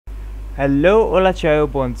Hello, hola, chayo,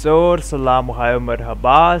 bonjour, salam, hayo,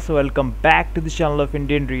 marhaba. So welcome back to the channel of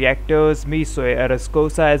Indian Reactors. Me, soy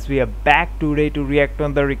Arascosa, as we are back today to react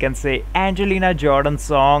on the, you can say, Angelina Jordan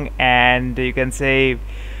song, and you can say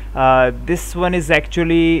this one is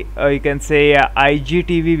actually, you can say,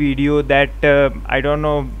 IGTV video that I don't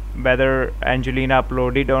know whether Angelina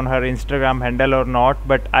uploaded on her Instagram handle or not,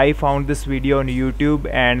 but I found this video on YouTube,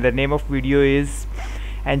 and the name of video is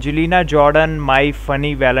Angelina Jordan, My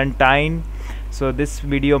Funny Valentine. So this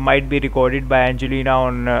video might be recorded by Angelina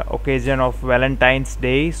on occasion of Valentine's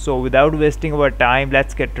Day. So without wasting our time,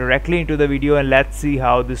 let's get directly into the video and let's see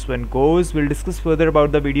how this one goes. We'll discuss further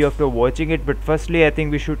about the video after watching it, but firstly I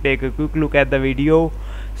think we should take a quick look at the video.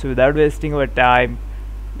 So without wasting our time,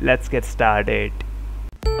 let's get started.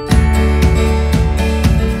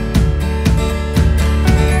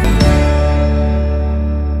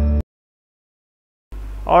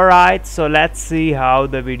 Alright, so let's see how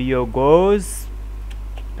the video goes.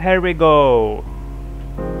 Here we go.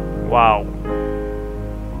 Wow.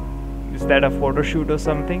 Is that a photo shoot or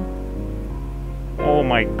something? Oh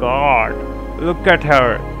my god. Look at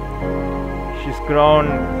her. She's grown.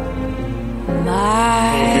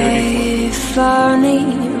 My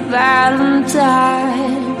funny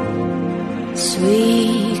Valentine,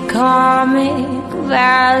 sweet comic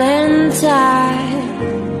Valentine.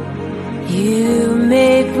 You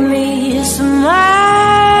make me smile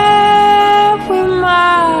with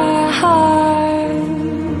my heart.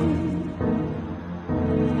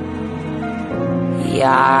 You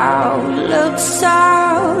look so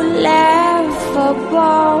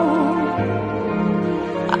laughable,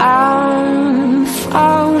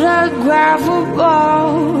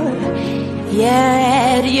 unphotographable,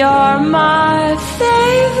 yet you're my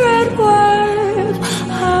favorite word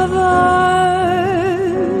of art.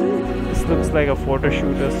 Looks like a photo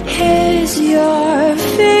shoot or stuff. Is your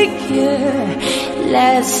figure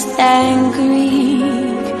less than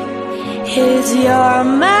Greek? Is your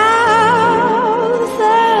mouth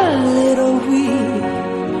a little weak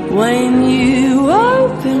when you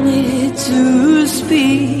open it to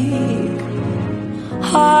speak?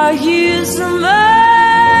 Are you smart?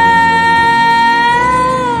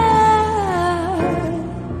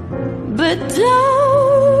 But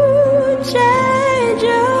don't change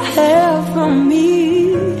your hair from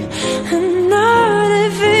me, and not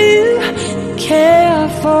if you care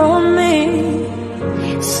for me.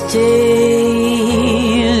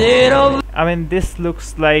 Stay, little. I mean, this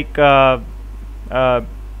looks like you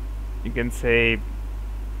can say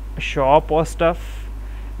a shop or stuff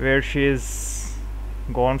where she's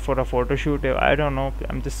gone for a photo shoot. I don't know,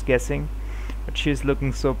 I'm just guessing, but she's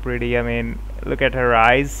looking so pretty. I mean, look at her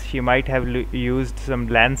eyes. She might have used some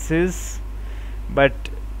lenses, but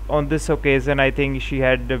on this occasion I think she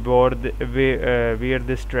had wear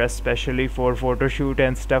this dress specially for photo shoot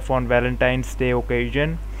and stuff on Valentine's Day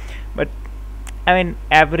occasion. But I mean,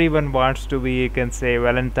 everyone wants to be, you can say,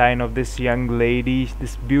 Valentine of this young lady,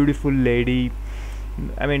 this beautiful lady.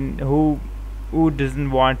 I mean, who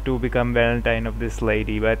doesn't want to become Valentine of this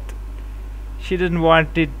lady? But she didn't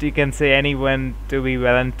want it, you can say, anyone to be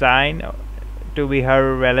Valentine, to be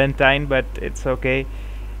her Valentine. But it's okay.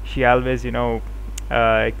 She always, you know,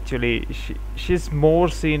 actually she's more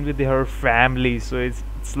seen with her family, so it's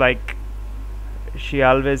like she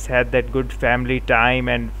always had that good family time,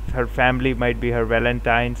 and her family might be her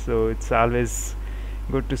Valentine. So it's always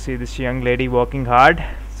good to see this young lady working hard.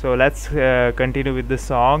 So let's continue with the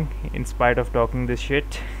song in spite of talking this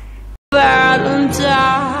shit. Valentine,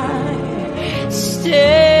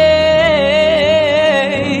 stay.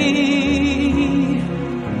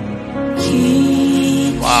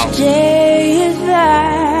 Wow. Day is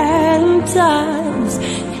Valentine's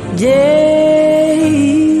Day.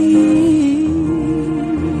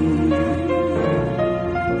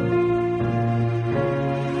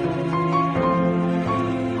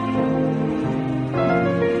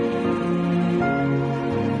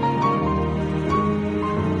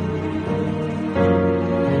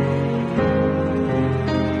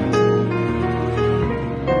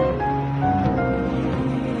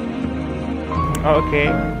 Okay.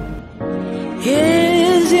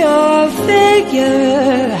 Is your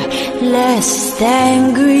figure less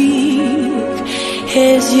than Greek?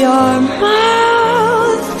 Is your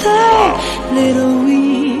mouth a little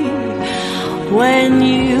weak when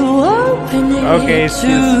you open it Okay, she's to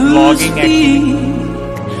vlogging speak? actually.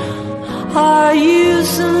 Are you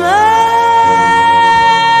smart?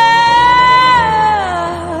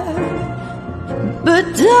 But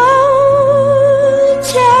don't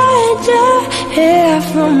change your hair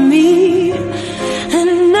from me,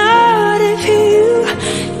 and not if you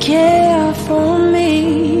care for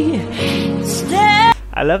me.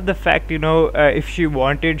 I love the fact, if she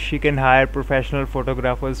wanted, she can hire professional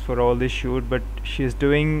photographers for all this shoot, but she's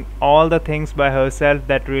doing all the things by herself.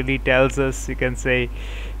 That really tells us, you can say,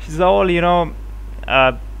 she's all,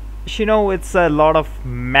 uh, it's a lot of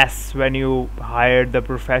mess when you hire the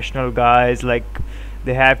professional guys. Like,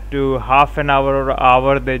 they have to half an hour or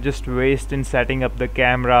hour they just waste in setting up the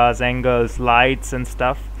cameras, angles, lights and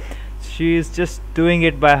stuff. She is just doing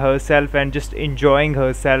it by herself and just enjoying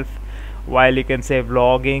herself while, you can say,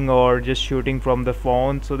 vlogging or just shooting from the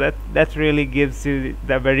phone. So that really gives you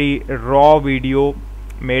the very raw video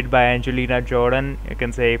made by Angelina Jordan. You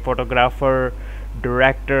can say photographer,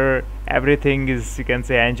 director, everything is, you can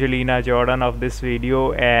say, Angelina Jordan of this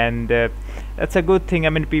video. And that's a good thing.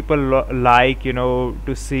 I mean, people like,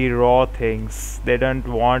 to see raw things. They don't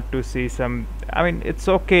want to see some, I mean, it's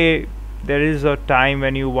okay, there is a time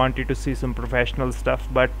when you wanted to see some professional stuff,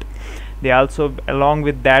 but they also, along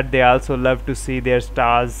with that, they also love to see their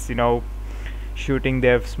stars, shooting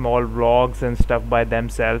their small vlogs and stuff by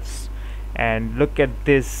themselves. And look at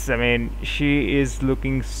this, I mean, she is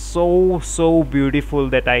looking so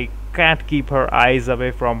beautiful that I can't keep her eyes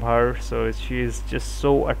away from her. So she is just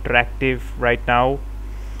so attractive right now.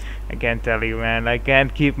 I can't tell you, man, I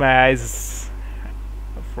can't keep my eyes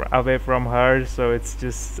away from her. So it's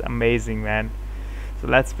just amazing, man. So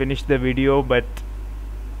let's finish the video, but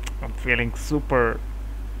I'm feeling super,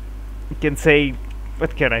 you can say,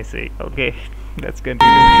 what can I say? Okay, let's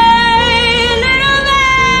continue.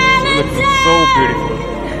 Looking so beautiful.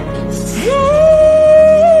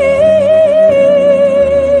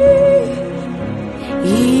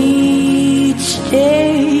 Each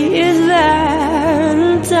day is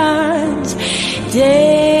Valentine's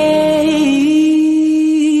Day.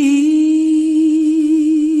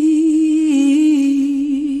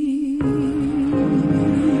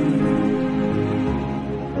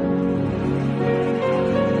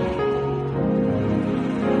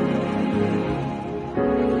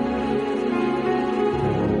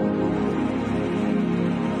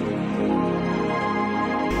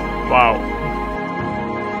 Wow.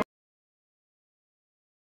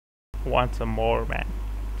 Want some more, man.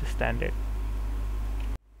 Just stand it.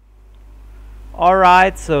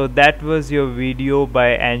 Alright, so that was your video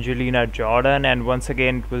by Angelina Jordan, and once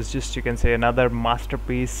again it was just, you can say, another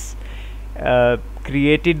masterpiece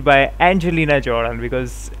created by Angelina Jordan.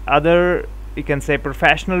 Because other, you can say,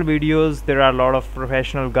 professional videos, there are a lot of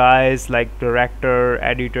professional guys like director,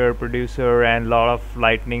 editor, producer, and a lot of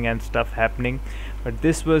lighting and stuff happening. But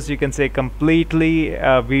this was, you can say, completely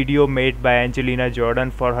a video made by Angelina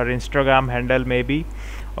Jordan for her Instagram handle, maybe,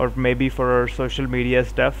 or maybe for her social media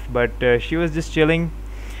stuff. But she was just chilling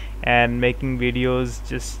and making videos.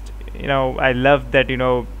 Just, I love that,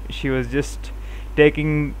 she was just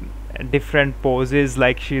taking different poses,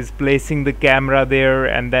 like she's placing the camera there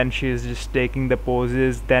and then she's just taking the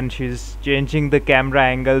poses, then she's changing the camera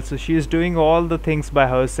angle. So she's doing all the things by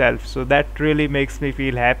herself. So that really makes me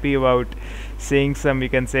feel happy about seeing some, you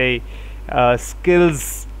can say,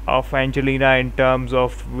 skills of Angelina in terms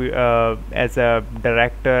of as a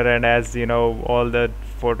director and as, all the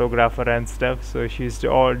photographer and stuff. So she's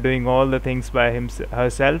all doing all the things by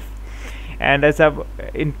herself. And as I've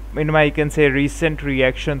in my, you can say, recent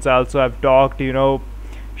reactions also, I've talked,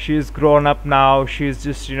 she's grown up now. She's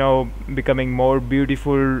just, becoming more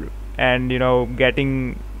beautiful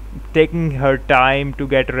and, taking her time to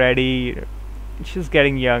get ready. She's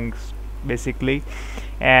getting young, basically.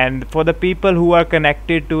 And for the people who are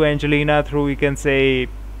connected to Angelina through, you can say,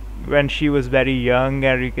 when she was very young,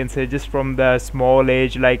 and you can say just from the small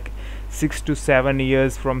age, like 6 to 7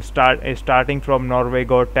 years from starting from Norway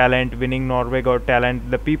Got Talent, winning Norway Got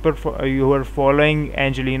Talent, the people who are following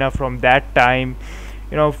Angelina from that time,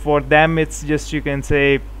 for them it's just, you can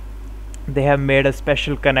say, they have made a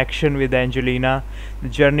special connection with Angelina, the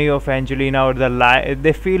journey of Angelina, or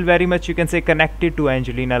they feel very much, you can say, connected to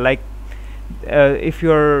Angelina. Like if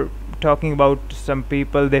you're talking about some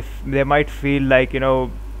people, they might feel like,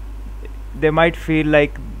 they might feel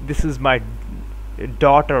like this is my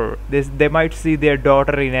daughter. They might see their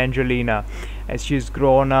daughter in Angelina as she's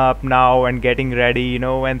grown up now and getting ready,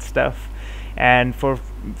 and stuff. And for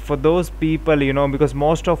those people, because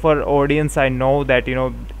most of our audience, I know that,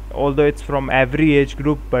 although it's from every age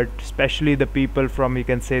group, but especially the people from, you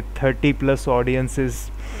can say, 30 plus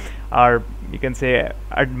audiences are, you can say,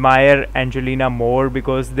 admire Angelina more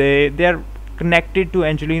because they're connected to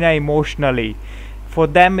Angelina emotionally. For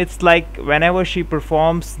them it's like whenever she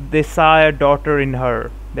performs, they saw a daughter in her,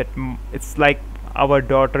 that it's like our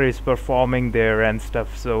daughter is performing there and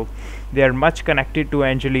stuff. So they are much connected to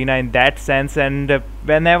Angelina in that sense. And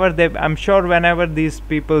whenever I'm sure whenever these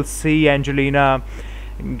people see Angelina,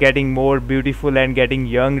 getting more beautiful and getting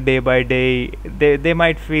young day by day, they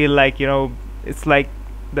might feel like, it's like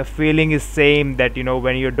the feeling is same that,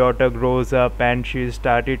 when your daughter grows up and she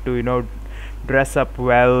started to, dress up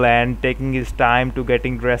well and taking his time to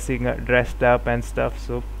getting dressed up and stuff.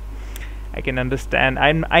 So I can understand.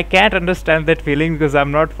 I can't understand that feeling because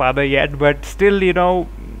I'm not father yet, but still,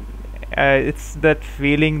 it's that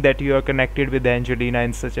feeling that you are connected with Angelina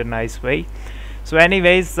in such a nice way. So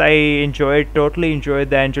anyways, I totally enjoyed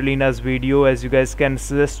the Angelina's video. As you guys can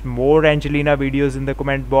suggest more Angelina videos in the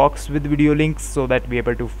comment box with video links so that we're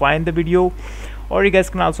able to find the video, or you guys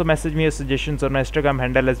can also message me your suggestions on my Instagram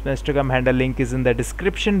handle, as my Instagram handle link is in the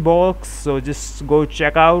description box. So just go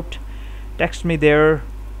check out, text me there,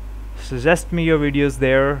 suggest me your videos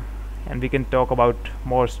there, and we can talk about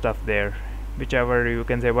more stuff there, whichever you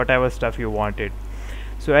can say, whatever stuff you wanted.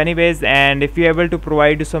 So anyways, and if you're able to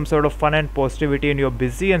provide you some sort of fun and positivity in your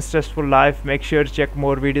busy and stressful life, make sure to check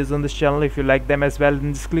more videos on this channel. If you like them as well,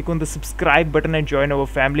 then just click on the subscribe button and join our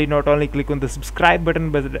family. Not only click on the subscribe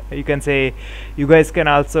button, but you can say, you guys can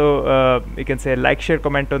also you can say like, share,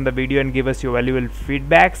 comment on the video and give us your valuable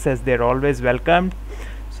feedbacks, as they're always welcomed.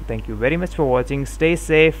 So thank you very much for watching. Stay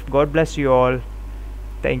safe. God bless you all.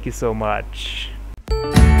 Thank you so much.